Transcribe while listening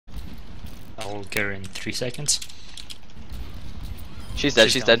I'll get her in 3 seconds. She's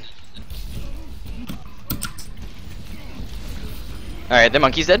dead, she's dead. Alright, the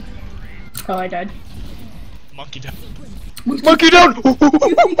monkey's dead. Oh, I died. Monkey down. Monkey down!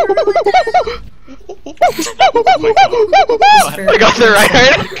 I got there right.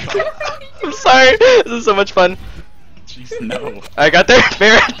 I'm sorry, this is so much fun. Jeez, no. I got there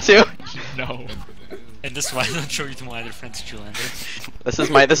fair too. No. And this is why I don't show you to my other friends, Julander. This is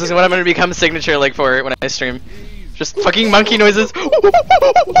what I'm gonna become signature like for when I stream. Just fucking monkey noises.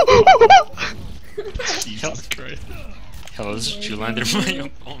 Jesus Christ. Hello, this is Julander, my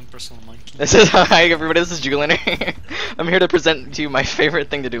own personal monkey. This is hi everybody, this is Julander. I'm here to present to you my favorite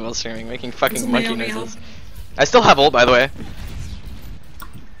thing to do while streaming, making fucking monkey noises. I still have ult, by the way.